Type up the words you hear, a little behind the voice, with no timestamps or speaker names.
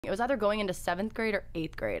It was either going into 7th grade or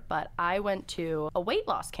 8th grade, but I went to a weight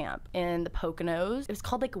loss camp in the Poconos. It was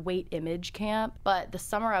called like Weight Image Camp, but the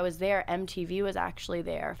summer I was there, MTV was actually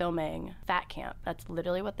there filming Fat Camp. That's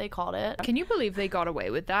literally what they called it. Can you believe they got away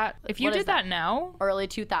with that? If you did that now? Early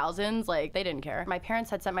 2000s, like they didn't care. My parents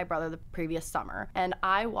had sent my brother the previous summer, and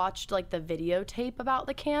I watched like the videotape about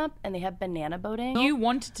the camp, and they had banana boating. You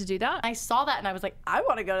wanted to do that? I saw that and I was like, I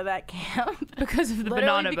want to go to that camp. Because of the Literally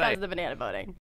banana because boat. of the banana boating.